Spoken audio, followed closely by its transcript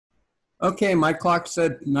Okay, my clock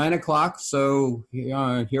said 9 o'clock, so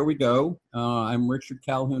here we go. I'm Richard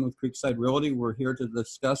Calhoun with Creekside Realty. We're here to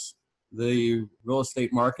discuss the real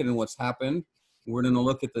estate market and what's happened. We're going to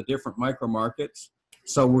look at the different micro markets.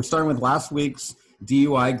 So we're starting with last week's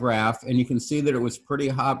DUI graph, and you can see that it was pretty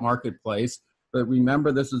hot marketplace. But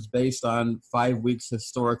remember, this is based on 5 weeks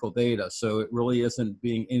historical data, so it really isn't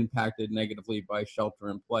being impacted negatively by shelter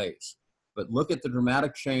in place. But look at the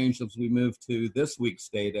dramatic change as we move to this week's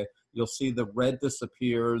data. You'll see the red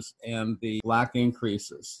disappears and the black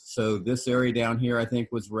increases. So this area down here, I think,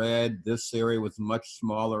 was red. This area was much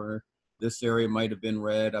smaller. This area might have been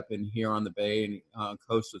red up in here on the bay, and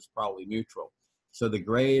coast is probably neutral. So the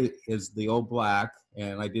gray is the old black,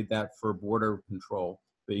 and I did that for border control.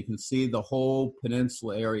 But you can see the whole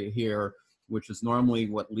peninsula area here, which is normally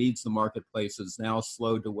what leads the marketplace, is now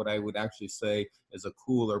slowed to what I would actually say is a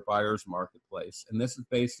cooler buyer's marketplace. And this is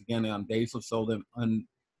based, again, on days of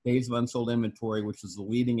unsold inventory, which is the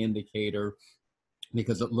leading indicator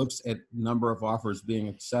because it looks at number of offers being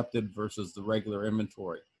accepted versus the regular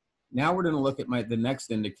inventory. Now we're going to look at the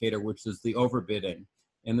next indicator, which is the overbidding.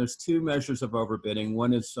 And there's two measures of overbidding.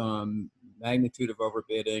 One is magnitude of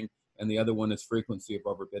overbidding, and the other one is frequency of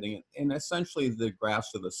overbidding. And essentially the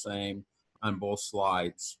graphs are the same on both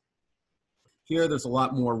slides. Here there's a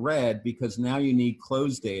lot more red because now you need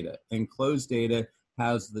closed data, and closed data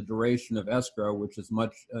has the duration of escrow, which is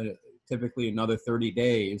typically another 30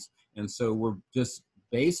 days. And so we're just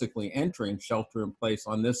basically entering shelter in place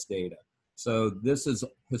on this data. So this is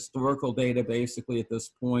historical data basically at this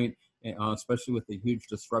point, especially with the huge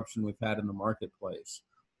disruption we've had in the marketplace.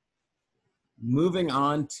 Moving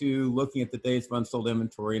on to looking at the days of unsold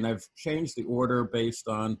inventory, and I've changed the order based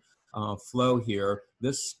on flow here.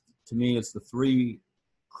 This to me is the three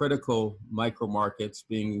critical micro markets,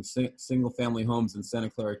 being single family homes in Santa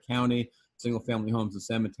Clara County, single family homes in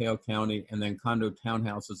San Mateo County, and then condo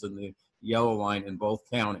townhouses in the yellow line in both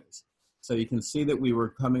counties. So you can see that we were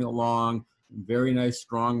coming along, very nice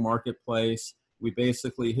strong marketplace. We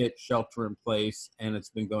basically hit shelter in place and it's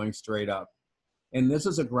been going straight up. And this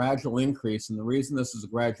is a gradual increase, and the reason this is a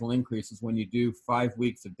gradual increase is when you do 5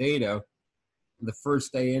 weeks of data, the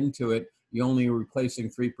first day into it, you're only replacing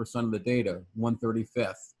 3% of the data,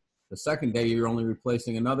 1/35. The second day, you're only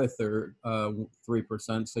replacing another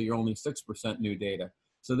 3%, so you're only 6% new data.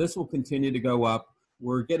 So this will continue to go up.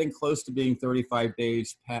 We're getting close to being 35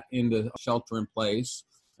 days into shelter in place.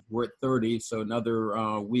 We're at 30, so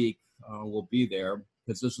another week we'll be there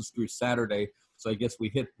because this is through Saturday. So I guess we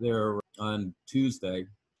hit there on Tuesday.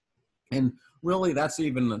 And really, that's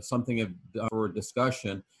even something for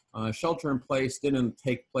discussion. Shelter in place didn't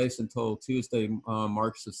take place until Tuesday,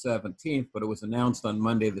 March the 17th, but it was announced on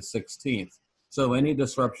Monday the 16th. So any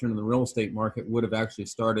disruption in the real estate market would have actually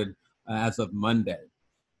started as of Monday.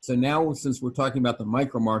 So now, since we're talking about the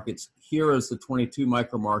micro markets, here is the 22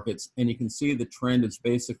 micro markets, and you can see the trend is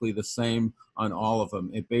basically the same on all of them.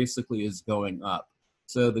 It basically is going up.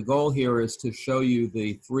 So the goal here is to show you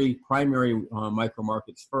the three primary micro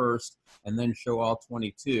markets first, and then show all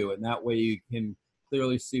 22. And that way you can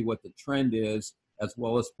clearly see what the trend is, as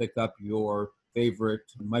well as pick up your favorite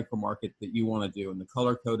micro market that you want to do. And the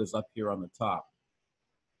color code is up here on the top.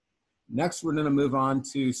 Next, we're going to move on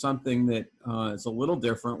to something that is a little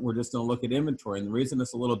different. We're just going to look at inventory. And the reason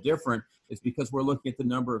it's a little different is because we're looking at the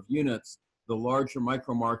number of units. The larger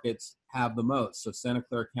micro markets have the most. So Santa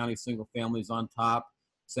Clara County single family is on top.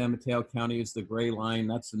 San Mateo County is the gray line.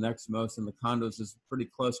 That's the next most. And the condos is pretty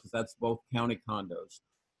close because that's both county condos.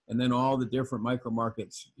 And then all the different micro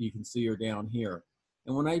markets you can see are down here.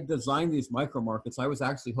 And when I designed these micro markets, I was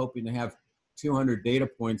actually hoping to have 200 data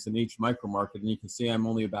points in each micro market. And you can see I'm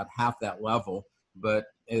only about half that level, but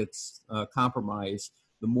it's compromised.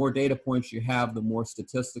 The more data points you have, the more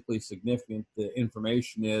statistically significant the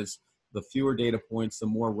information is. The fewer data points, the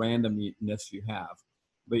more randomness you have.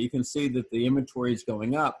 But you can see that the inventory is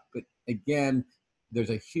going up. But again, there's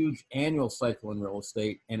a huge annual cycle in real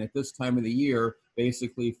estate. And at this time of the year,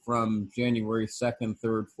 basically from January 2nd,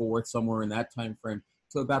 3rd, 4th, somewhere in that time frame,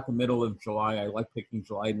 to about the middle of July, I like picking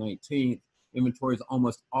July 19th, inventory is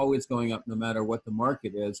almost always going up no matter what the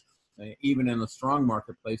market is, even in a strong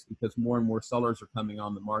marketplace, because more and more sellers are coming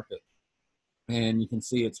on the market. And you can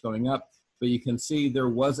see it's going up. But you can see there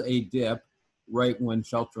was a dip right when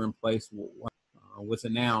shelter in place was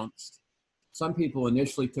announced. Some people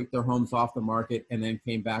initially took their homes off the market and then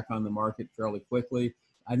came back on the market fairly quickly.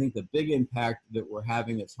 I think the big impact that we're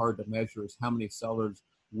having that's hard to measure is how many sellers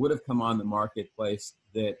would have come on the marketplace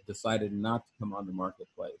that decided not to come on the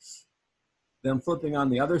marketplace. Then flipping on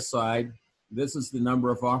the other side, this is the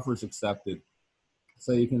number of offers accepted.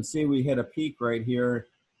 So you can see we hit a peak right here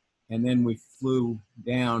and then we flew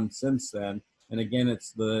down since then. And again,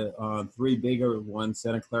 it's the three bigger ones: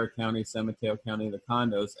 Santa Clara County, San Mateo County, the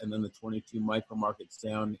condos, and then the 22 micro markets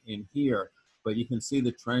down in here. But you can see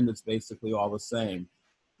the trend is basically all the same.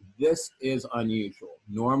 This is unusual.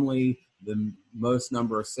 Normally, the most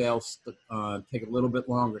number of sales take a little bit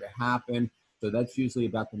longer to happen. So that's usually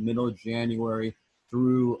about the middle of January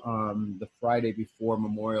through the Friday before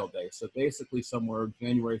Memorial Day. So basically somewhere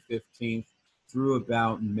January 15th through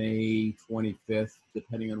about May 25th,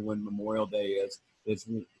 depending on when Memorial Day is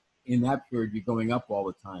in that period, you're going up all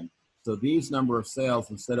the time. So these number of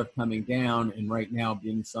sales, instead of coming down and right now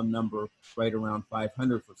being some number right around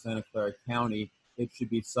 500 for Santa Clara County, it should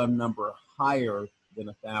be some number higher than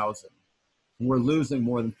 1,000. We're losing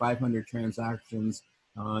more than 500 transactions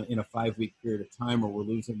in a 5-week period of time, or we're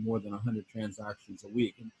losing more than 100 transactions a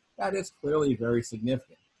week. And that is clearly very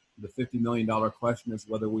significant. The $50 million question is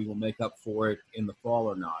whether we will make up for it in the fall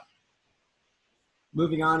or not.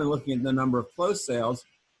 Moving on and looking at the number of closed sales,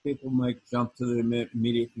 people might jump to the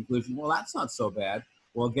immediate conclusion, well, that's not so bad.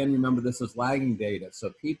 Well, again, remember, this is lagging data.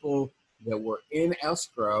 So people that were in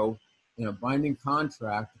escrow in a binding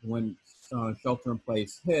contract when shelter in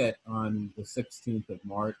place hit on the 16th of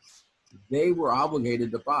March, they were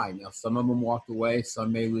obligated to buy. Now, some of them walked away,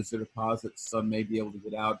 some may lose their deposits, some may be able to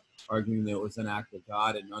get out, arguing that it was an act of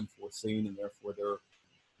God and unforeseen, and therefore their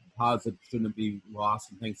deposit shouldn't be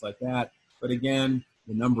lost and things like that. But again,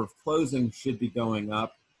 the number of closings should be going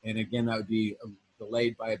up, and again, that would be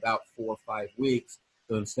delayed by about 4 or 5 weeks.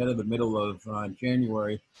 So instead of the middle of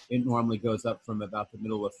January, it normally goes up from about the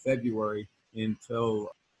middle of February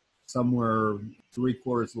until somewhere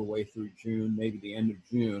 3/4 of the way through June, maybe the end of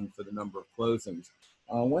June, for the number of closings.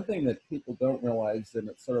 One thing that people don't realize, and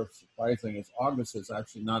it's sort of surprising, is August is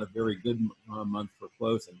actually not a very good month for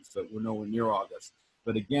closings. So we're nowhere near August.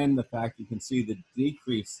 But again, the fact you can see the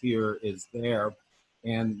decrease here is there.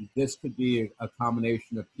 And this could be a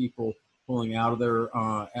combination of people pulling out of their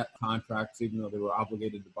contracts, even though they were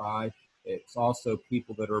obligated to buy. It's also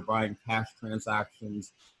people that are buying cash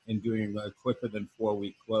transactions and doing a quicker than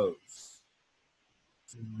 4-week close.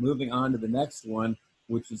 Moving on to the next one,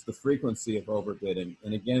 which is the frequency of overbidding.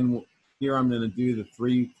 And again, here I'm going to do the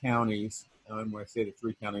 3 counties. And when I say the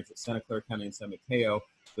 3 counties, it's Santa Clara County and San Mateo.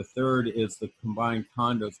 The third is the combined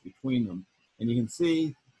condos between them. And you can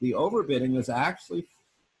see the overbidding is actually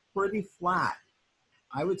pretty flat.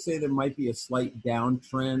 I would say there might be a slight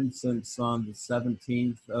downtrend since on the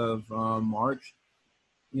 17th of March.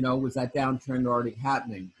 You know, was that downtrend already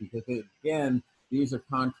happening? Because again, these are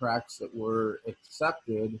contracts that were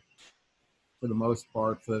accepted for the most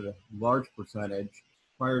part, for the large percentage,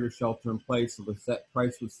 prior to shelter in place. So the set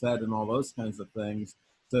price was set and all those kinds of things.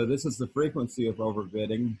 So this is the frequency of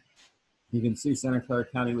overbidding. You can see Santa Clara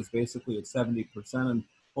County was basically at 70% and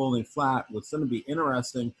holding flat. What's going to be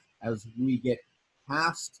interesting as we get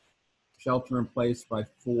past shelter in place by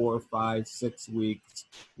 4, 5, 6 weeks,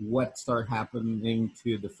 what start happening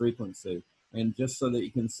to the frequency. And just so that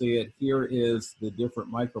you can see it, here is the different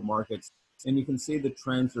micro markets. And you can see the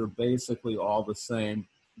trends are basically all the same.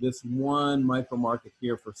 This one micro market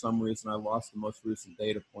here, for some reason, I lost the most recent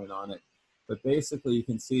data point on it. But basically, you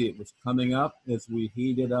can see it was coming up as we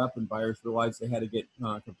heated up and buyers realized they had to get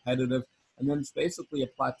competitive. And then it's basically a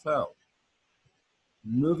plateau.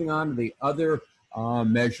 Moving on to the other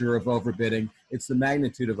measure of overbidding, it's the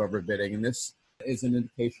magnitude of overbidding. And this is an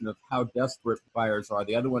indication of how desperate buyers are.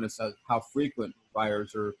 The other one is how frequent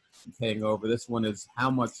buyers are paying over. This one is how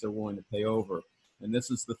much they're willing to pay over. And this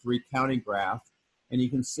is the 3 county graph. And you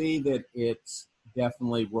can see that it's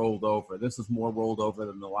definitely rolled over. This is more rolled over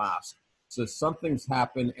than the last. So something's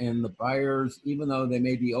happened, and the buyers, even though they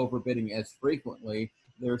may be overbidding as frequently,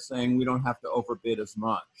 they're saying we don't have to overbid as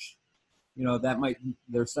much. You know,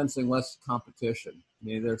 they're sensing less competition.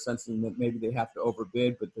 Maybe they're sensing that maybe they have to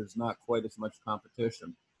overbid, but there's not quite as much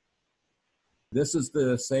competition. This is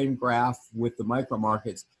the same graph with the micro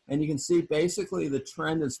markets. And you can see basically the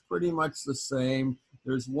trend is pretty much the same.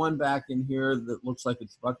 There's one back in here that looks like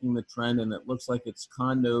it's bucking the trend, and it looks like it's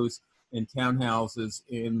condos and townhouses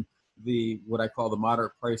in the what I call the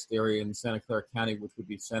moderate priced area in Santa Clara County, which would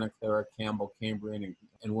be Santa Clara, Campbell, Cambrian,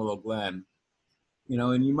 and Willow Glen. You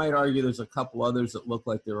know, and you might argue there's a couple others that look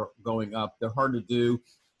like they're going up. They're hard to do.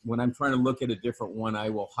 When I'm trying to look at a different one, I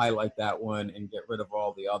will highlight that one and get rid of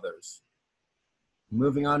all the others.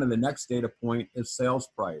 Moving on to the next data point is sales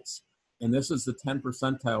price. And this is the 10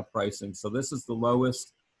 percentile pricing. So this is the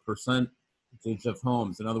lowest percentage of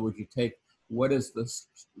homes. In other words, you take what is the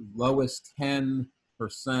lowest 10%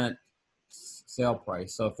 sale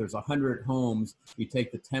price. So if there's 100 homes, you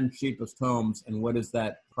take the 10 cheapest homes, and what is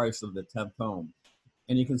that price of the 10th home?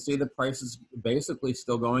 And you can see the prices basically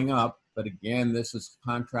still going up. But again, this is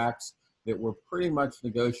contracts that were pretty much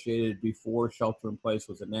negotiated before shelter in place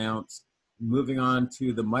was announced. Moving on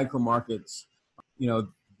to the micro markets,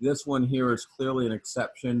 this one here is clearly an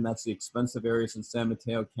exception. That's the expensive areas in San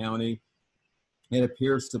Mateo County. It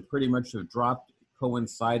appears to pretty much have dropped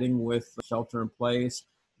coinciding with shelter in place.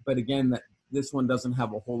 But again, this one doesn't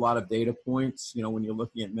have a whole lot of data points. When you're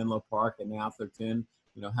looking at Menlo Park and Atherton,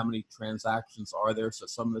 how many transactions are there? So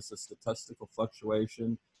some of this is statistical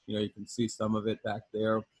fluctuation. You can see some of it back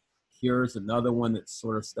there. Here's another one that's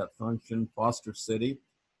sort of step function, Foster City.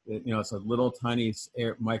 It's a little tiny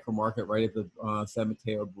micro market right at the San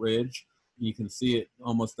Mateo Bridge. You can see it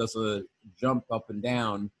almost does a jump up and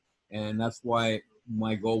down. And that's why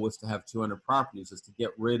my goal was to have 200 properties, is to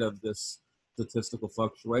get rid of this statistical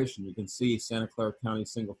fluctuation. You can see Santa Clara County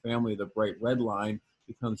single family, the bright red line,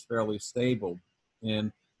 becomes fairly stable.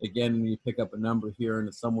 And again, when you pick up a number here and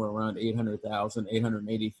it's somewhere around 800,000,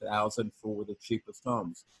 880,000 for the cheapest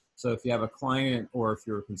homes. So if you have a client or if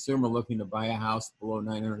you're a consumer looking to buy a house below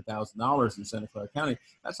 $900,000 in Santa Clara County,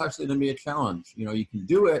 that's actually going to be a challenge. You can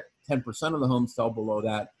do it. 10% of the homes sell below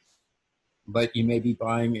that, but you may be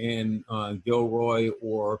buying in Gilroy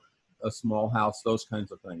or a small house, those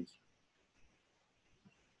kinds of things.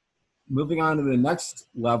 Moving on to the next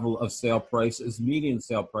level of sale price is median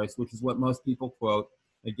sale price, which is what most people quote.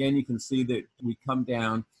 Again, you can see that we come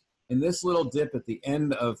down, and this little dip at the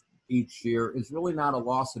end of each year is really not a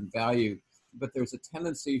loss in value, but there's a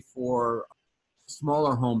tendency for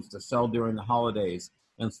smaller homes to sell during the holidays,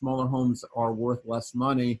 and smaller homes are worth less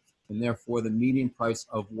money, and therefore the median price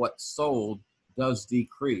of what's sold does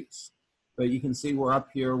decrease. But you can see we're up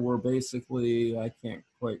here, we're basically, we're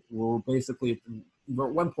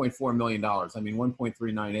 $1.4 million. I mean,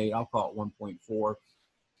 1.398, I'll call it 1.4.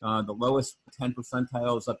 The lowest 10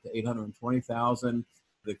 percentile is up to 820,000.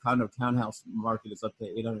 The condo townhouse market is up to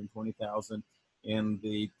 820,000. And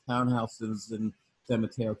the townhouses in San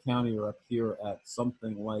Mateo County are up here at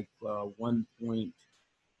something like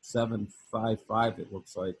 1.755, it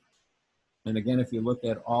looks like. And again, if you look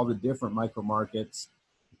at all the different micro markets,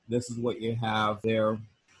 this is what you have there.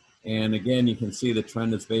 And again, you can see the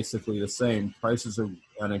trend is basically the same. Prices are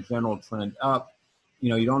on a general trend up.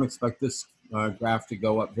 You don't expect this graph to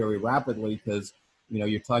go up very rapidly because,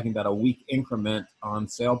 you're talking about a week increment on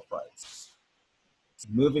sale price.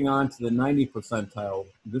 Moving on to the 90 percentile.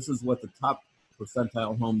 This is what the top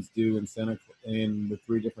percentile homes do in the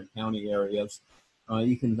three different county areas.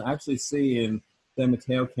 You can actually see in San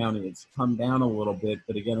Mateo County, it's come down a little bit,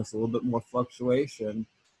 but again, it's a little bit more fluctuation.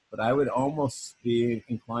 But I would almost be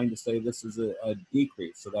inclined to say this is a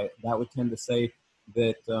decrease. So that would tend to say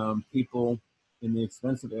that people in the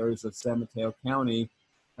expensive areas of San Mateo County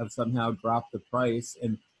have somehow dropped the price.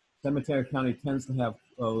 And San Mateo County tends to have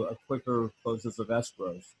a quicker closes of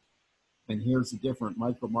escrows. And here's the different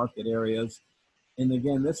micro market areas. And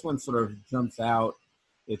again, this one sort of jumps out.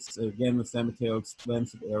 It's, again, the San Mateo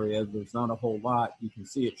expensive area. There's not a whole lot. You can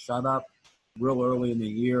see it shot up real early in the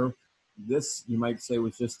year. This, you might say,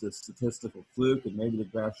 was just a statistical fluke, and maybe the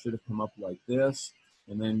graph should have come up like this,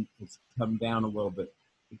 and then it's come down a little bit.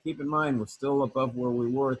 But keep in mind, we're still above where we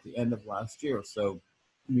were at the end of last year, so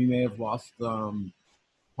we may have lost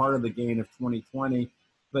part of the gain of 2020,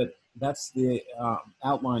 but that's the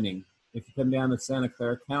outlining. If you come down to Santa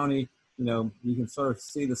Clara County, you can sort of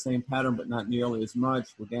see the same pattern, but not nearly as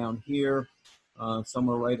much. We're down here,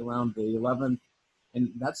 somewhere right around the 11th.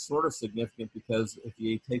 And that's sort of significant because if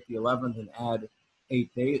you take the 11th and add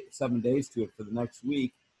 7 days to it for the next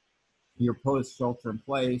week, you're post shelter in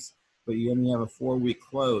place, but you only have a 4-week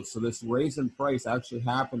close. So this raise in price actually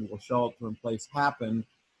happened while shelter in place happened,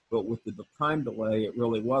 but with the time delay, it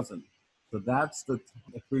really wasn't. So that's the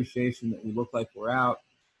appreciation that we look like we're out.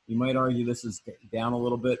 You might argue this is down a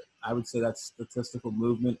little bit. I would say that's statistical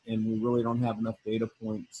movement, and we really don't have enough data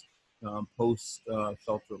points post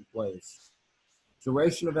shelter in place.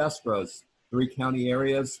 Duration of escrows, 3 county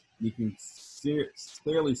areas, you can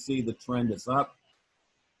clearly see the trend is up.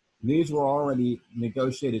 These were already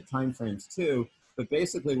negotiated timeframes too, but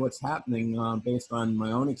basically what's happening based on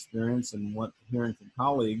my own experience and what I'm hearing from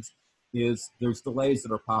colleagues is there's delays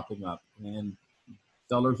that are popping up, and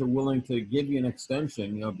sellers are willing to give you an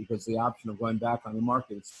extension, because the option of going back on the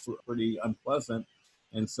market is pretty unpleasant.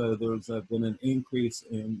 And so there's been an increase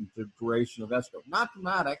in the duration of escrow. Not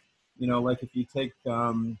dramatic. Like if you take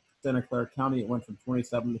Santa Clara County, it went from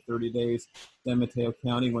 27 to 30 days. San Mateo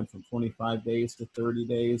County went from 25 days to 30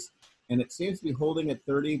 days. And it seems to be holding at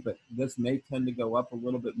 30, but this may tend to go up a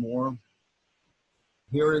little bit more.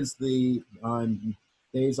 Here is the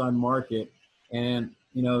days on market. And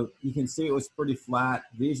you know, you can see it was pretty flat.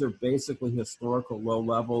 These are basically historical low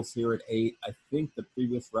levels here at 8. I think the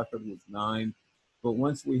previous record was 9. But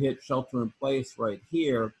once we hit shelter in place right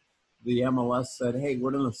here, the MLS said, hey,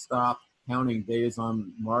 we're going to stop counting days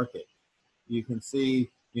on market. You can see,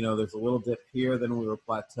 you know, there's a little dip here, then we were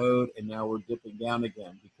plateaued, and now we're dipping down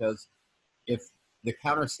again, because if the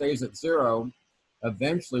counter stays at 0,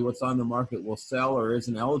 eventually what's on the market will sell or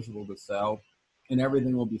isn't eligible to sell, and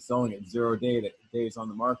everything will be selling at 0 days on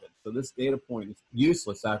the market. So this data point is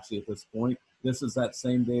useless actually at this point. This is that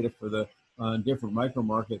same data for the different micro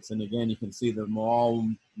markets, and again, you can see them all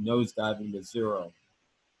nosediving to 0.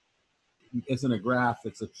 Isn't a graph,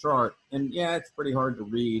 it's a chart, and yeah, it's pretty hard to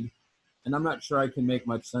read, and I'm not sure I can make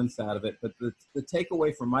much sense out of it, but the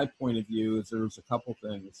takeaway from my point of view is there's a couple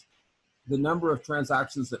things. The number of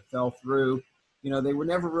transactions that fell through, you know, they were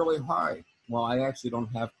never really high. Well, I actually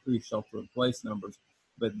don't have pre-shelter in place numbers,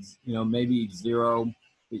 but, you know, maybe 0,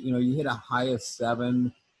 but, you know, you hit a high of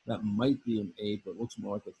 7, that might be an 8, but looks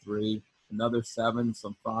more like a 3, another 7,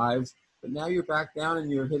 some 5s, but now you're back down and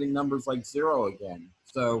you're hitting numbers like 0 again.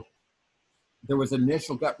 So there was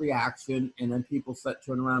initial gut reaction, and then people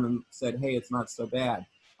turned around and said, hey, it's not so bad.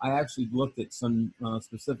 I actually looked at some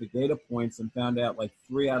specific data points and found out like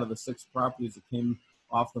 3 out of the 6 properties that came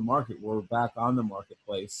off the market were back on the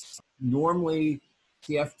marketplace. Normally,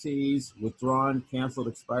 TFTs, withdrawn, canceled,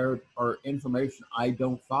 expired, are information I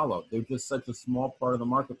don't follow. They're just such a small part of the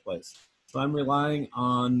marketplace. So I'm relying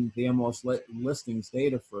on the MLS listings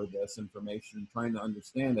data for this information, trying to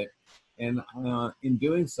understand it. And in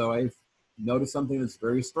doing so, I've noticed something that's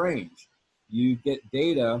very strange. You get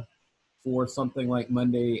data for something like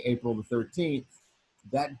Monday, April the 13th.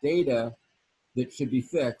 That data that should be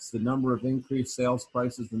fixed, the number of increased sales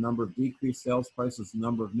prices, the number of decreased sales prices, the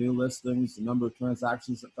number of new listings, the number of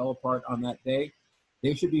transactions that fell apart on that day,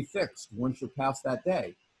 they should be fixed once you're past that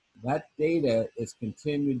day. That data is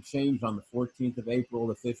continued change on the 14th of April,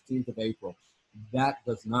 the 15th of April. That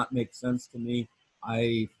does not make sense to me.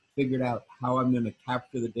 I figured out how I'm going to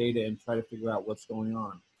capture the data and try to figure out what's going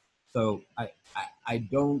on. So I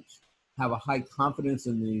don't have a high confidence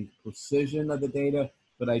in the precision of the data,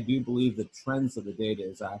 but I do believe the trends of the data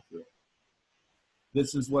is accurate.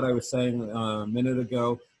 This is what I was saying a minute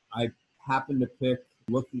ago. I happened to pick,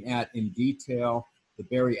 looking at in detail, the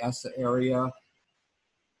Berryessa area,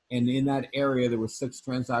 and in that area there were 6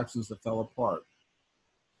 transactions that fell apart.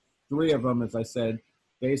 3 of them, as I said,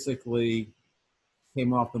 basically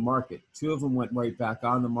came off the market. 2 of them went right back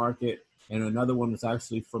on the market, and another one was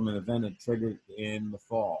actually from an event that triggered in the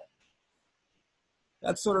fall.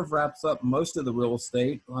 That sort of wraps up most of the real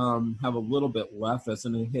estate. Have a little bit left as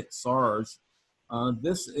in it hit SARS.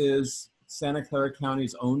 This is Santa Clara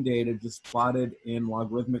County's own data, just plotted in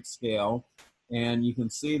logarithmic scale. And you can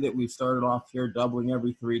see that we started off here doubling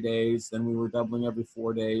every 3 days, then we were doubling every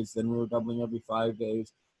 4 days, then we were doubling every 5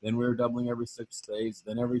 days, then we were doubling every 6 days,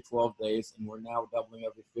 then every 12 days, and we're now doubling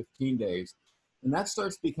every 15 days. And that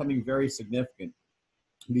starts becoming very significant,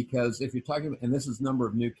 because if you're talking about, and this is number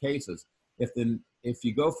of new cases, if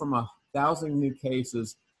you go from 1,000 new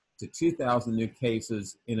cases to 2,000 new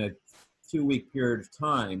cases in a 2-week period of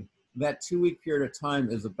time, that 2-week period of time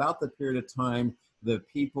is about the period of time that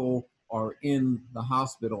people are in the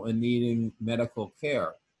hospital and needing medical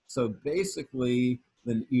care. So basically,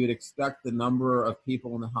 then you'd expect the number of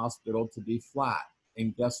people in the hospital to be flat.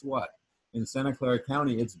 And guess what? In Santa Clara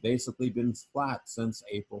County, it's basically been flat since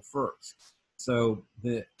April 1st. So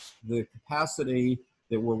the capacity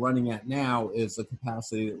that we're running at now is the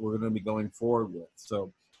capacity that we're going to be going forward with.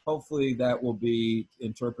 So hopefully that will be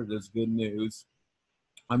interpreted as good news.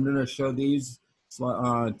 I'm going to show these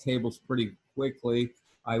tables pretty quickly.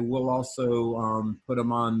 I will also put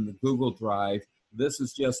them on the Google Drive. This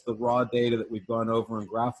is just the raw data that we've gone over in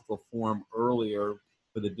graphical form earlier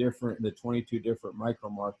for the 22 different micro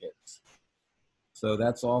markets. So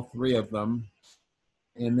that's all 3 of them.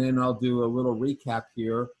 And then I'll do a little recap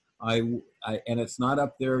here. And it's not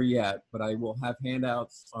up there yet, but I will have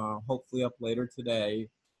handouts hopefully up later today.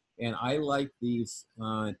 And I like these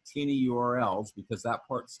teeny URLs because that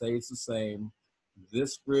part stays the same.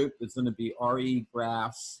 This group is going to be RE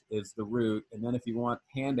graphs is the root. And then if you want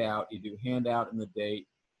handout, you do handout and the date.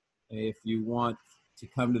 And if you want to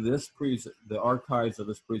come to this the archives of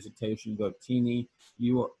this presentation, go tiny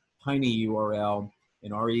URL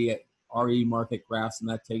and RE market graphs, and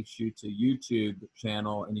that takes you to YouTube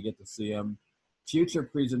channel and you get to see them. Future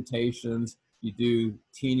presentations, you do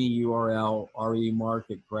teeny URL, RE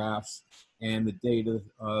market graphs, and the date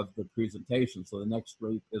of the presentation. So the next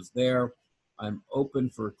group is there. I'm open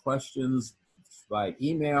for questions by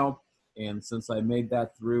email. And since I made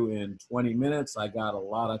that through in 20 minutes, I got a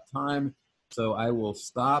lot of time. So I will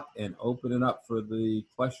stop and open it up for the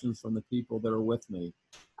questions from the people that are with me.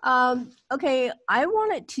 Okay, I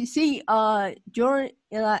wanted to see during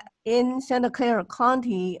in Santa Clara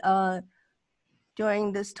County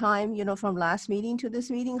during this time, from last meeting to this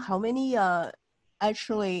meeting, how many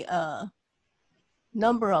actually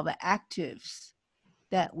number of actives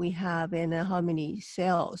that we have and how many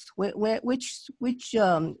sales? Which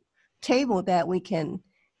table that we can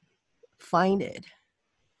find it?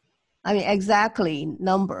 I mean, exactly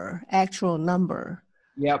number, actual number.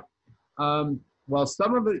 Yep. Well,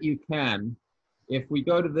 some of it you can. If we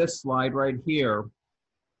go to this slide right here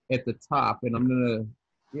at the top, and I'm going to,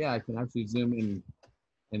 yeah, I can actually zoom in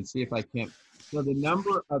and see if I can't. So the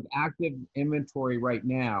number of active inventory right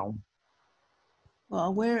now.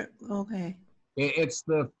 Well, okay. It's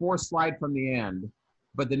the fourth slide from the end,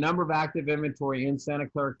 but the number of active inventory in Santa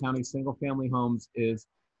Clara County single family homes is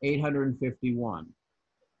 851.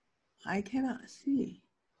 I cannot see.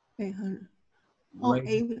 800. Right.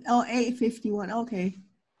 851. Okay.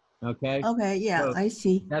 Okay. Okay. Yeah, So I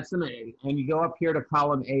see. that's an A, and you go up here to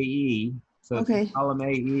column AE. So Okay. it's column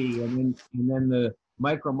AE, and then the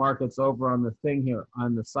micro market's over on the thing here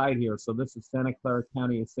on the side here. So this is Santa Clara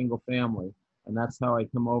County, a single family, and that's how I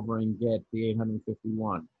come over and get the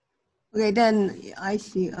 851. Okay, then I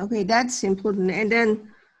see. Okay, that's important. And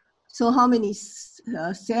then, so how many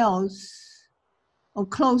sales or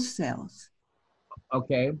closed sales?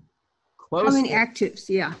 Okay. How many actives?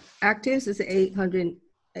 Yeah, actives is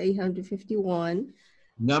 851.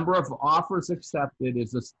 Number of offers accepted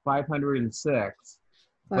is this 506.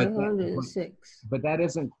 506. But that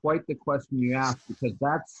isn't quite the question you asked, because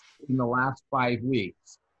that's in the last 5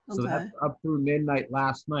 weeks. So Okay. that's up through midnight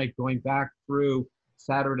last night, going back through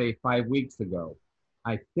Saturday 5 weeks ago.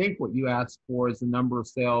 I think what you asked for is the number of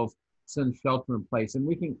sales since shelter in place, and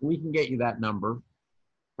we can get you that number.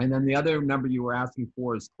 And then the other number you were asking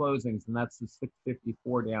for is closings, and that's the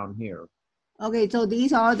 654 down here. Okay, so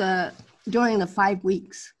these are during the 5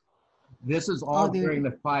 weeks. This is all during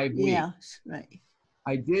the 5 weeks. Yeah, right.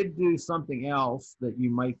 I did do something else that you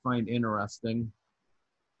might find interesting.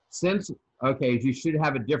 Okay, you should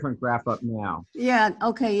have a different graph up now. Yeah,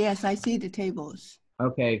 okay, yes, I see the tables.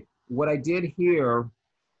 Okay, what I did here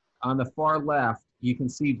on the far left, you can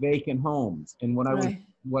see vacant homes. And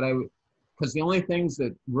because the only things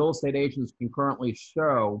that real estate agents can currently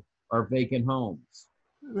show are vacant homes.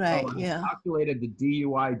 Right, so yeah. I calculated the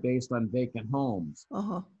DUI based on vacant homes.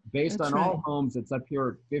 Based That's on all homes, it's up here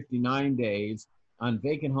at 59 days. On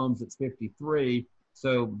vacant homes, it's 53.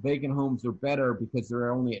 So vacant homes are better because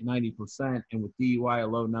they're only at 90%, and with DUI, a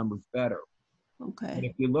low number is better. Okay. And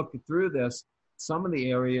if you look through this, some of the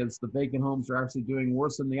areas, the vacant homes are actually doing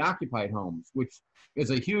worse than the occupied homes, which is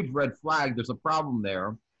a huge red flag. There's a problem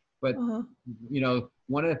there. But,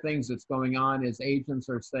 one of the things that's going on is agents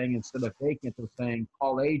are saying, instead of vacant, they're saying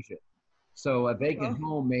call agent. So a vacant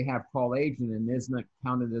home may have call agent and isn't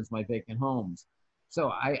counted as my vacant homes.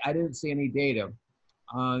 So I didn't see any data.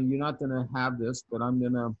 You're not going to have this, but I'm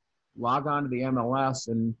going to log on to the MLS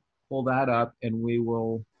and pull that up, and we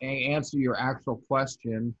will answer your actual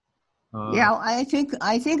question. Yeah, I think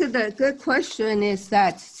the good question is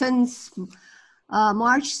that since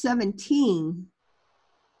March 17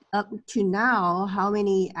 up to now, how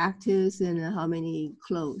many actives and how many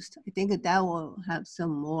closed? I think that will have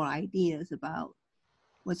some more ideas about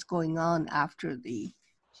what's going on after the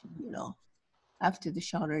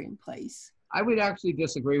shelter in place. I would actually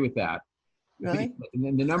disagree with that. Really?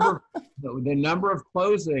 And the number of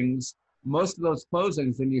closings, most of those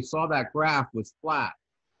closings, and you saw that graph, was flat.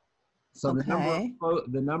 So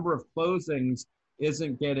the number of closings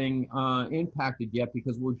isn't getting impacted yet,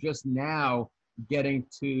 because we're just now getting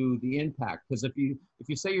to the impact. Because if you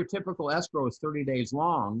say your typical escrow is 30 days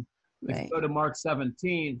long, if you go to March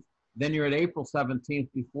 17th, then you're at April 17th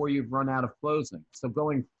before you've run out of closings. So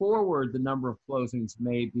going forward, the number of closings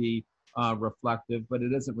may be reflective, but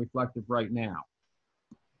it isn't reflective right now.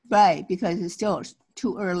 Right, because it's still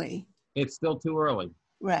too early. It's still too early.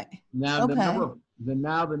 Right. Now the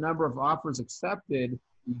number of offers accepted,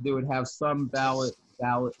 they would have some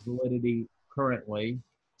validity currently.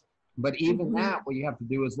 But even that, what you have to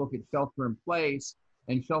do is look at shelter in place,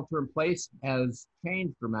 and shelter in place has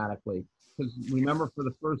changed dramatically. Because remember, for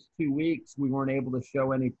the first 2 weeks, we weren't able to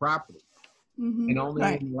show any property. And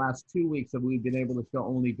only in the last 2 weeks have we been able to show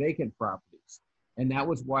only vacant properties. And that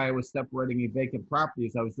was why I was separating vacant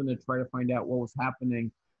properties. I was going to try to find out what was happening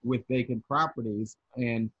with vacant properties.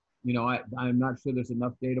 And, I'm not sure there's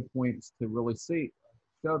enough data points to really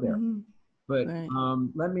show there. But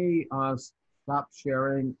let me stop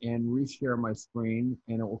sharing and reshare my screen,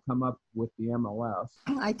 and it will come up with the MLS.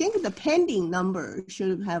 I think the pending number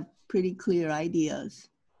should have pretty clear ideas.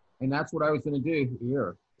 And that's what I was going to do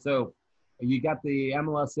here. So you got the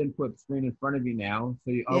MLS input screen in front of you now.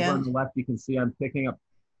 So over on the left, you can see I'm picking up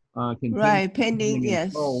right, pending,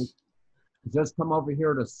 yes. Sold. Just come over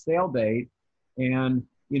here to sale date, and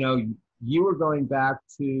you were going back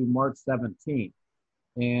to March 17th,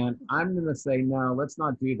 and I'm going to say no, let's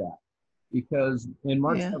not do that, because in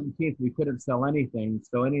March 17th we couldn't sell anything,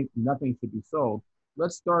 so nothing should be sold.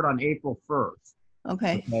 Let's start on April 1st.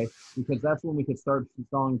 Okay, because that's when we could start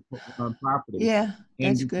selling property. Yeah,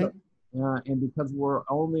 that's good. And because we're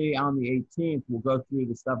only on the 18th, we'll go through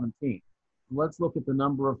the 17th. Let's look at the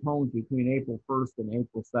number of homes between April 1st and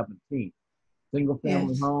April 17th. Single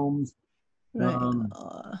family homes,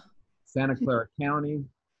 Santa Clara County.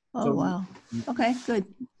 Oh, so wow. Okay, good.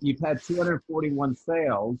 You've had 241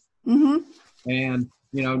 sales. And,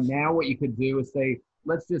 now what you could do is say,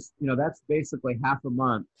 let's just, that's basically half a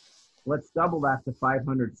month. Let's double that to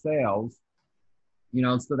 500 sales.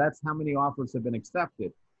 So that's how many offers have been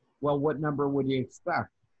accepted. Well, what number would you expect?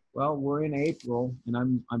 Well, we're in April, and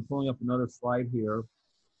I'm pulling up another slide here.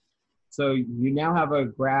 So you now have a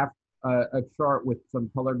graph, a chart with some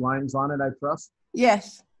colored lines on it, I trust?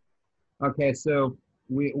 Yes. Okay, so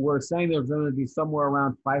we're saying there's going to be somewhere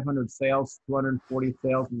around 500 sales, 240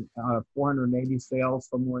 sales, and 480 sales,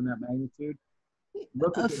 somewhere in that magnitude.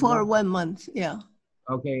 Look at for 1 month, yeah.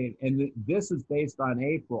 Okay, and this is based on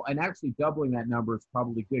April, and actually doubling that number is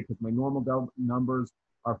probably good, because my normal numbers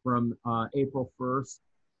are from April 1st,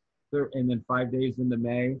 and then 5 days into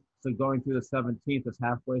May. So going through the 17th is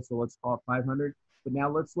halfway, so let's call it 500. But now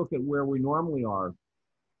let's look at where we normally are.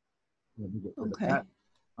 Let me get rid of that.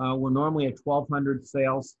 We're normally at 1,200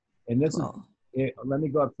 sales, and this is, let me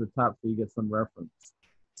go up to the top so you get some reference.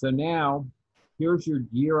 So now, here's your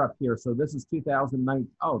year up here. So this is 2009.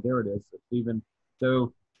 Oh, there it is. It's even,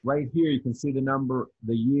 so right here you can see the number,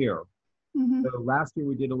 the year. So last year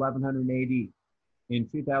we did 1,180. In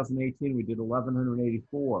 2018, we did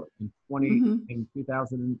 1,184. In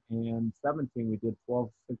 2017, we did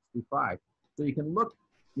 1,265. So you can look,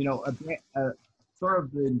 sort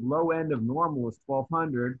of the low end of normal is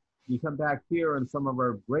 1,200. You come back here, and some of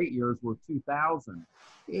our great years were 2,000.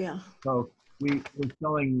 Yeah. So we're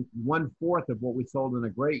selling 1/4 of what we sold in a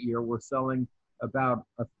great year. We're selling about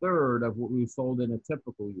 1/3 of what we sold in a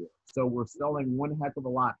typical year. So we're selling one heck of a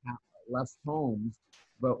lot less homes,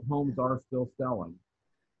 but homes are still selling.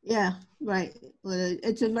 Yeah, right. Well,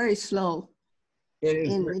 it's a very slow. It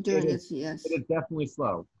is. Yes. It is definitely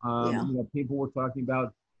slow. People were talking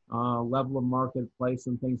about level of marketplace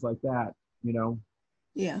and things like that.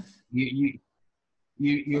 Yeah.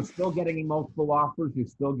 You're still getting multiple offers. You're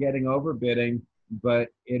still getting overbidding,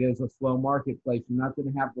 but it is a slow marketplace. You're not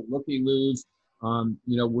going to have the looky-loos.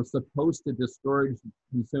 We're supposed to discourage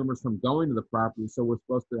consumers from going to the property, so we're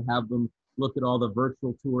supposed to have them look at all the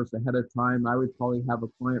virtual tours ahead of time. I would probably have a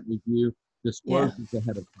client review disclosures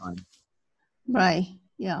ahead of time. Right.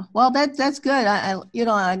 Yeah. Well, that's good.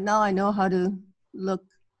 Now I know how to look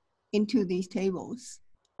into these tables.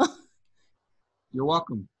 You're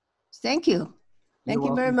welcome. Thank you. Thank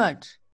you very much.